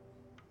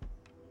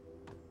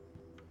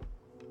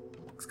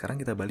 Sekarang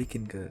kita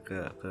balikin ke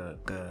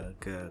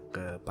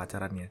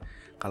pacarannya.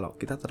 Kalau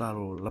kita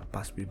terlalu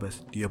lepas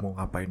bebas, dia mau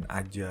ngapain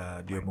aja,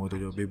 dia mau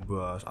itu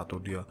bebas,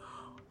 atau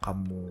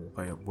kamu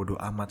kayak bodoh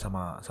amat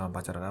sama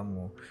pacar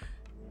kamu,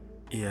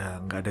 ya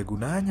nggak ada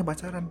gunanya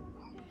pacaran.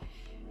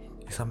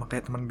 Ya sama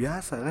kayak teman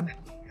biasa kan,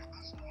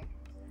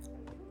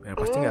 ya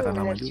pasti nggak akan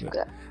lama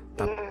juga.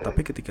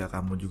 Tapi ketika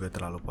kamu juga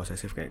terlalu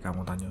posesif, kayak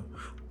kamu tanya,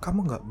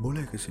 kamu nggak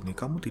boleh kesini,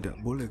 kamu tidak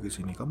boleh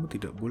kesini, kamu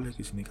tidak boleh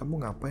kesini,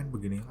 kamu ngapain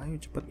begini, ayo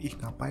cepet,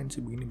 ngapain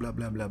sih begini, bla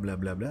bla bla bla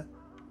bla bla,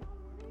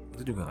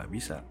 itu juga nggak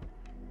bisa.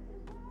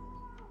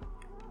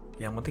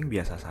 Yang penting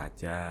biasa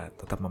saja,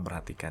 tetap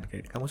memperhatikan.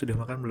 Kayak kamu sudah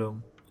makan belum?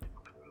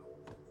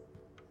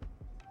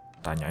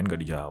 Tanyain gak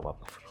dijawab.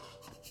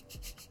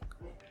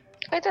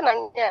 Itu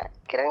nanya,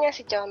 kiranya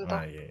sih contoh.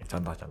 Nah, iya,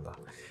 contoh.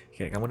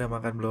 Kayak kamu udah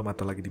makan belum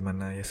atau lagi di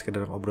mana, ya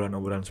sekedar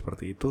obrolan-obrolan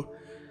seperti itu.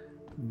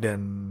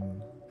 Dan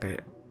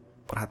kayak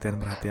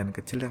perhatian-perhatian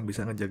kecil yang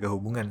bisa ngejaga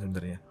hubungan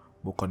sebenarnya.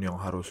 Bukan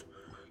yang harus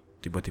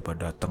tiba-tiba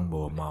datang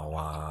bawa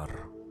mawar.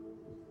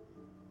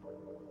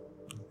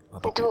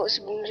 Itu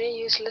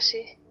sebenarnya useless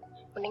sih.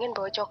 Mendingan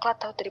bawa coklat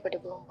tau daripada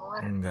bawa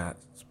mawar. Enggak,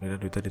 sebenarnya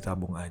duitnya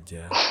ditabung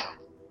aja.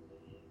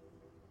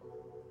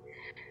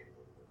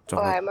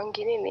 Wah, emang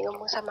gini nih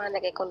ngomong sama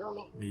anak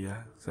ekonomi.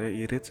 Iya, saya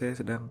irit, saya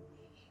sedang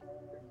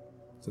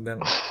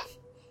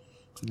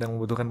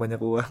membutuhkan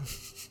banyak uang.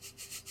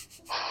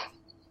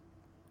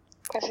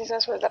 Kasih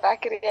semester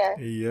akhir ya.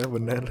 Iya,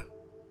 benar.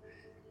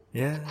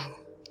 Ya,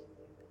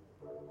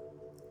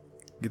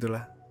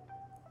 gitulah.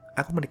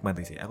 Aku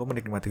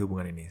menikmati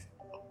hubungan ini.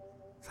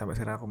 Sampai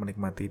sekarang aku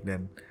menikmati,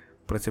 dan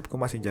prinsipku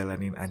masih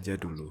jalanin aja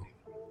dulu.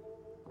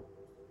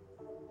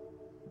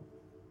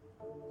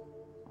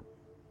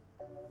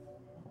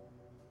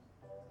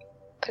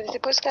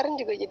 Prinsipku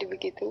sekarang juga jadi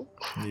begitu.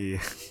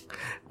 Iya,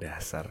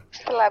 dasar.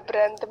 Setelah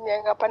berantem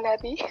yang kapan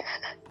hari.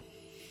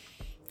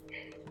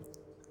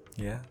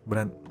 Ya,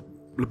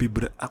 lebih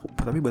berat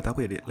tapi buat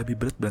aku ya, lebih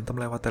berat berantem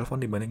lewat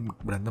telepon dibanding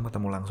berantem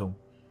ketemu langsung.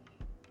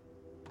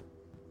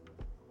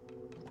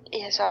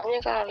 Iya, soalnya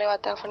kalau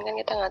lewat telepon kan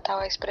kita nggak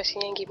tahu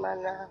ekspresinya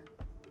gimana.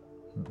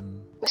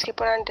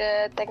 Meskipun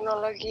ada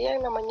teknologi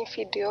yang namanya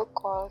video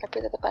call,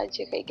 tapi tetap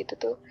aja kayak gitu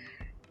tuh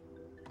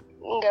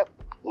nggak.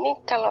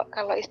 Ini kalau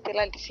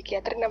istilah di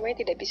psikiatri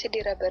namanya tidak bisa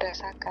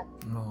diraba-rasakan.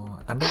 Oh,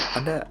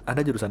 Anda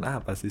jurusan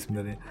apa sih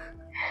sebenarnya?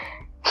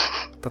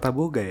 Tata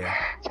boga ya?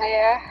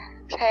 Saya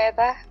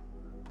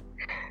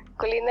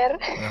kuliner.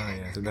 Oh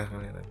ya, sudah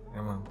kuliner.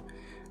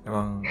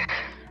 Emang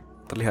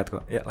terlihat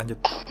kok. Ya,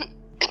 lanjut.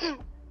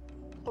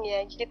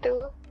 Ya gitu.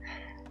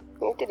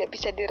 Ini tidak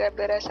bisa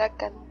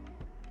diraba-rasakan.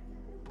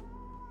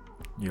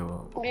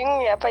 Yo.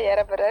 Bingung ya apa ya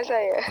raba-rasa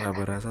ya?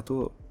 Raba-rasa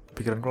tuh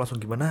pikiranku langsung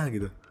gimana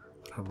gitu.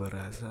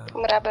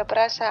 Meraba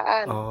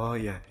perasaan. Oh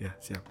iya,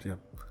 siap.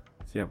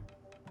 Siap.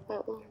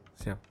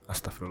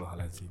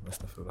 Astagfirullahaladzim.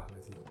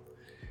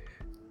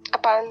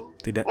 Apaan?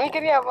 Tidak.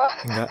 Mikirnya apa?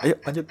 Enggak, ayo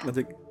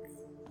lanjut.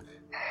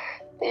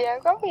 Iya,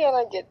 kamu yang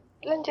lanjut.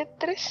 lanjut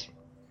terus.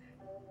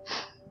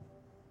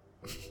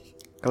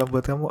 Kalau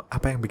buat kamu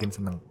apa yang bikin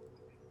seneng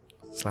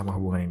selama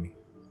hubungan ini?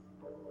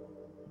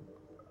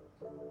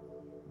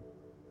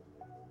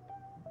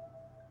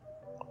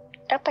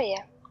 Apa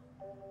ya?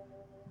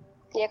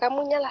 Ya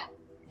kamunya lah.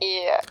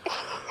 Iya.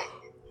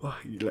 Wah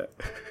gila.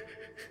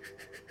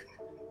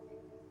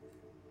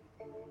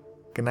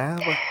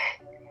 Kenapa?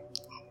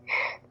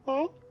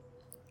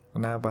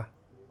 Kenapa?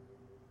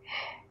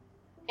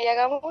 Ya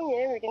kamunya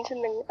yang bikin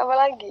seneng.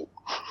 Apalagi?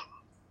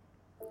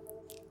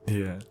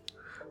 Iya.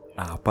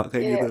 Apa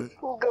kayak Iya,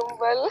 gitu?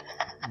 gombal.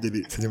 Jadi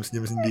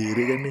senyum-senyum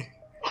sendiri kan nih.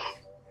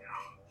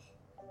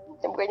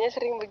 Ya, bukannya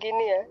sering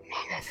begini ya?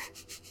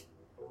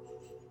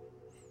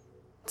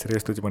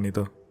 Serius tuh cuman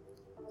itu?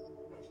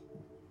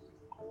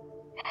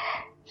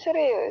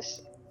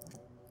 Serius?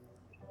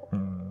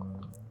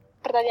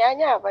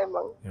 Pertanyaannya apa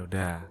emang? Ya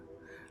udah.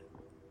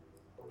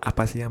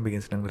 Apa sih yang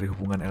bikin senang dari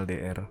hubungan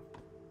LDR?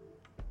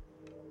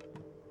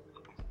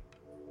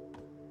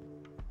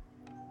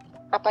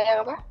 Apa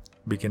yang apa?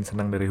 Bikin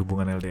senang dari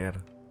hubungan LDR.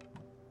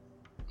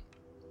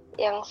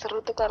 Yang seru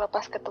tuh kalau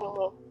pas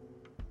ketemu.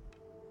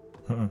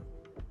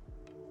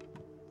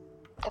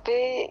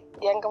 Tapi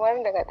yang kemarin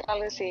udah gak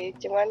terlalu sih.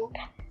 Cuman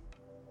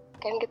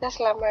kan kita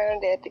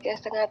selama udah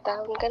 3,5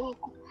 tahun kan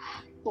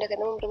udah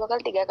ketemu berapa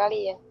kali? 3 kali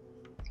ya.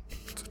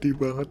 Sedih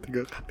banget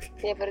 3 kali.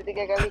 Ya baru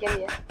 3 kali kan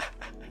ya.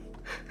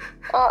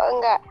 Oh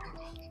enggak,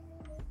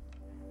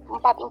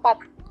 4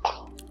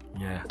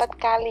 Ya. 4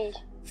 kali.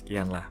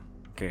 Sekian lah.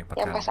 Oke,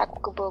 4 Yang kali. pas aku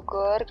ke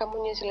Bogor, kamu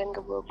nyusulin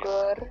ke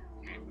Bogor.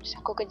 Terus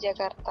aku ke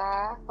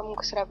Jakarta, kamu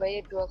ke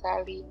Surabaya 2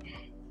 kali.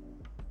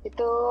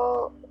 Itu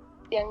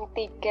yang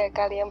 3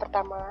 kali yang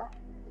pertama.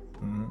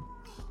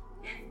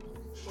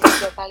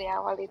 3 kali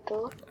awal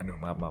itu. Aduh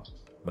maaf.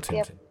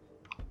 Bersin.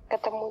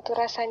 Ketemu tuh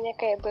rasanya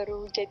kayak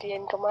baru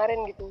jadian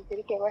kemarin gitu.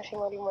 Jadi kayak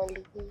masih malu-malu.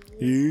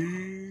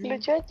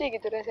 Lucu aja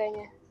gitu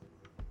rasanya.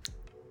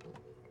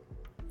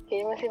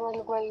 Kayak masih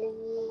malu-malu,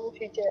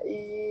 masih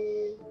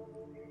jaim.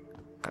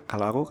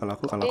 Kalau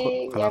aku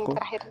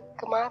terakhir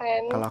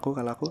kemarin. Kalau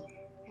aku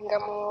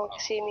kamu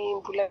kesini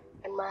bulan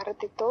Maret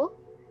itu,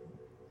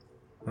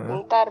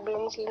 bentar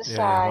belum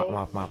selesai.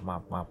 Ya, maaf.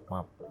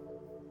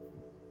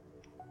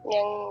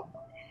 Yang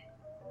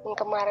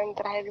kemarin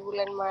terakhir di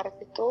bulan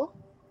Maret itu,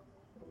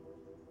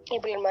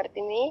 bulan Maret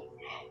ini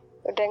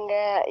udah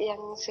nggak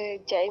yang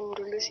sejaim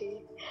dulu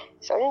sih.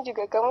 Soalnya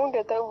juga kamu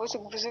udah tahu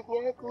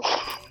busuk-busuknya aku.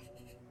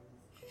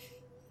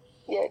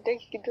 Ya udah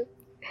gitu.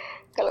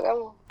 Kalau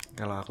kamu?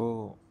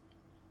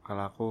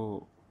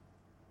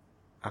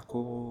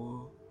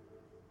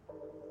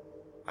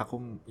 Aku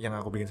yang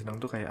aku bikin senang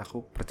tuh kayak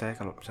aku percaya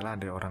kalau misalnya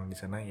ada orang di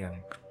sana yang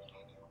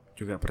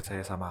juga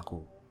percaya sama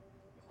aku.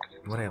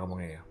 Gimana ya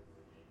ngomongnya ya?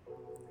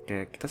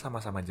 Kayak kita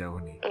sama-sama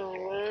jauh nih.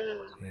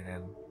 Ya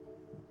kan?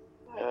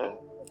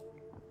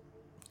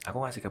 Aku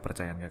ngasih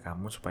kepercayaan ke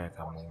kamu supaya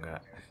kamu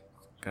nggak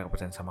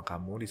kepercayaan sama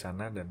kamu di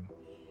sana, dan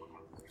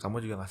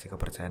kamu juga ngasih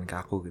kepercayaan ke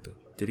aku gitu.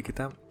 Jadi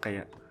kita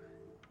kayak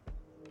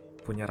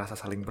punya rasa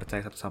saling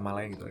percaya satu sama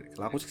lain gitu.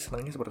 Kalau aku sih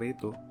senangnya seperti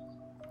itu.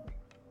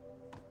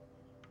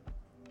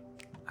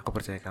 Aku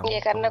percaya kamu.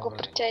 Iya, karena aku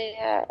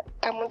percaya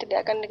kamu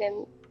tidak akan dengan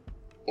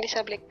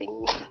Lisa Blackpink.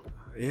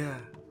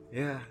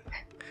 Iya.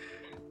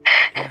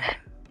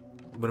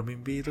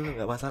 Bermimpi itu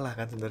nggak masalah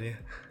kan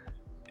sebenarnya.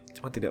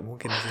 Cuma tidak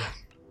mungkin sih.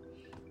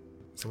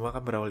 Semua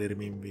kan berawal dari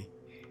mimpi.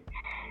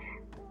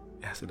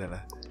 Ya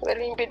sudahlah.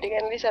 Bermimpi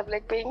dengan Lisa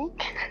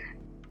Blackpink.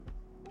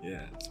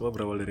 Ya, semua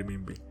berawal dari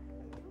mimpi.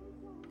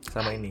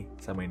 Sama ini.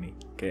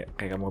 Kayak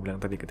kamu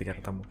bilang tadi ketika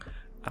ketemu.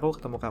 Aku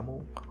ketemu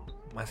kamu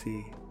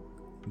masih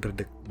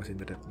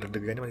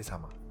deg-degannya masih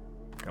sama.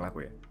 Kalau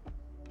aku ya.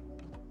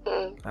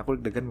 Aku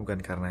deg-degan bukan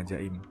karena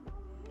jaim.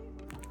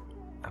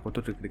 Aku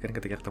tuh deg-degan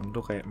ketika ketemu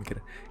tuh kayak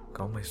mikir,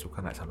 kamu masih suka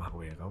nggak sama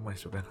aku ya? Kamu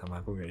masih suka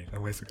sama aku nggak ya?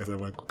 Kamu masih suka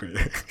sama aku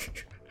kayak.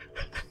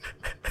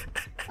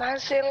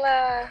 Masih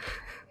lah.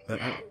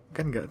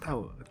 Kan nggak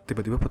tahu.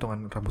 Tiba-tiba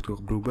potongan rambutku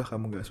berubah,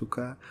 kamu nggak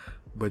suka.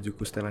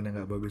 Bajuku setelannya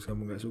nggak bagus,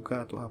 kamu nggak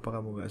suka. Atau apa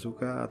kamu nggak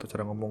suka? Atau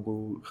cara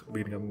ngomongku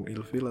bikin kamu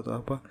ilfil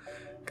atau apa?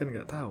 Kan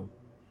nggak tahu.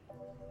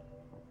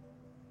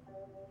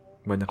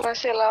 Banyak.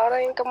 Masih lah,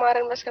 orang yang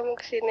kemarin pas kamu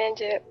kesini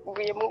aja,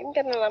 ya mungkin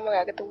karena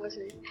lama gak ketemu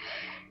sih,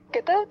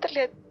 kita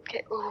terlihat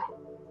kayak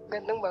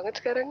ganteng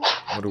banget sekarang.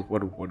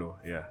 Waduh,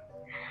 ya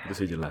itu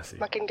sih jelas sih.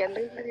 Makin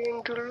ganteng dari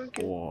yang dulu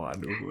gitu.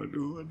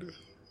 Waduh.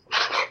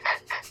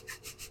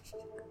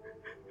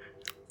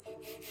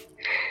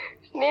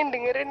 Ini yang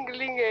dengerin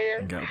geli gak ya?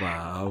 Enggak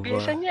apa-apa.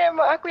 Biasanya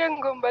emang aku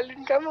yang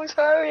gombalin kamu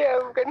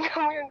soalnya, bukan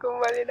kamu yang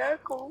gombalin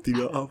aku.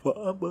 Tidak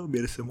apa-apa,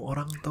 biar semua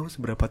orang tahu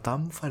seberapa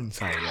tampan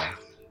saya.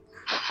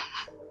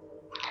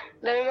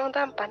 Dan memang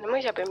tampan, emang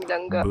siapa yang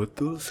bilang enggak?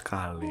 Betul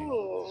sekali.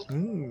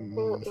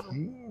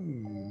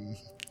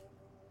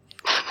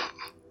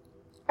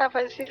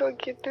 Apa sih kok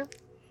gitu?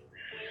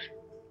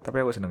 Tapi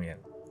aku seneng ya.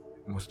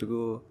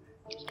 Maksudku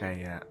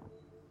kayak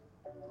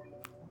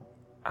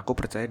aku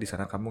percaya di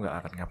sana kamu nggak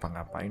akan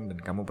ngapa-ngapain, dan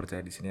kamu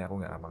percaya di sini aku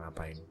nggak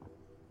ngapa-ngapain.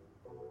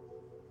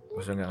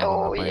 Maksudnya nggak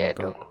ngapa-ngapain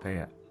itu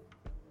kayak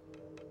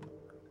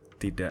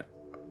tidak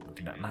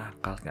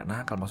Nggak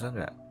nakal maksudnya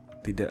nggak,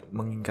 tidak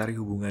mengingkari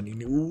hubungan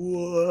ini.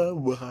 Wah,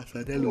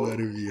 bahasanya luar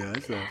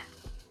biasa.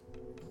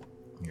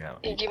 Ya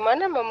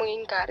gimana mau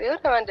mengingkari,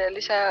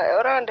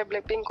 orang ada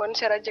Blackpink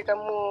konser aja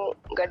kamu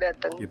nggak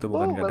datang. Itu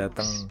bukan nggak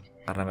datang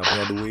karena nggak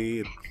punya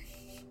duit.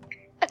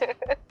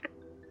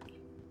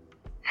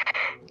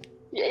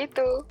 Ya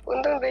itu,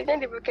 untung duitnya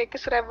dipakai ke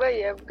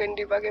Surabaya, bukan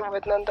dipakai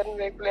buat nonton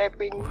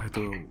Blackpink. Wah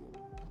itu,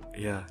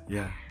 ya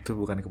itu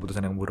bukan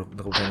keputusan yang buruk,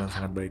 itu keputusan yang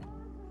sangat baik.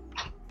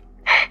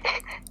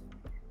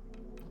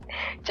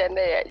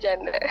 Canda.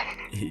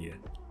 Iya.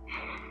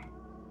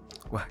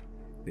 Wah,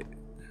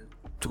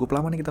 cukup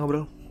lama nih kita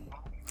ngobrol.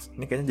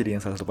 Ini kayaknya jadi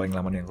yang salah satu paling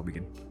lama nih yang aku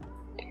bikin.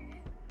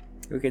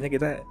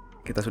 Kayaknya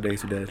kita sudah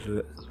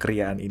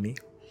keriaan ini.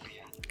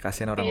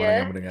 Kasihan orang-orang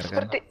yang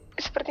mendengarkan.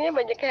 Sepertinya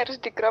banyaknya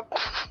harus di-crop.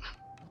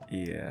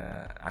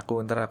 Iya,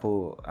 ntar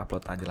aku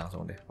upload aja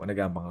langsung deh. Pokoknya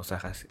gampang, gak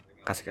usah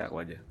kasih ke aku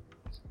aja.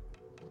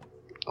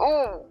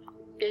 Oh,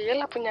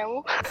 iyalah punyamu.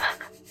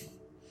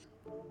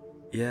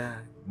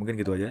 Ya, mungkin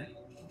gitu aja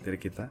dari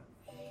kita.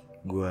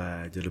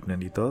 Gua Jaluk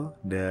Nandito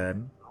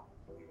dan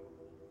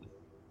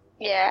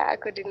ya,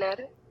 aku Dinar.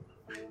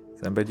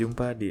 Sampai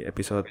jumpa di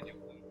episode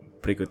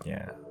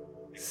berikutnya.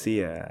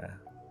 See ya.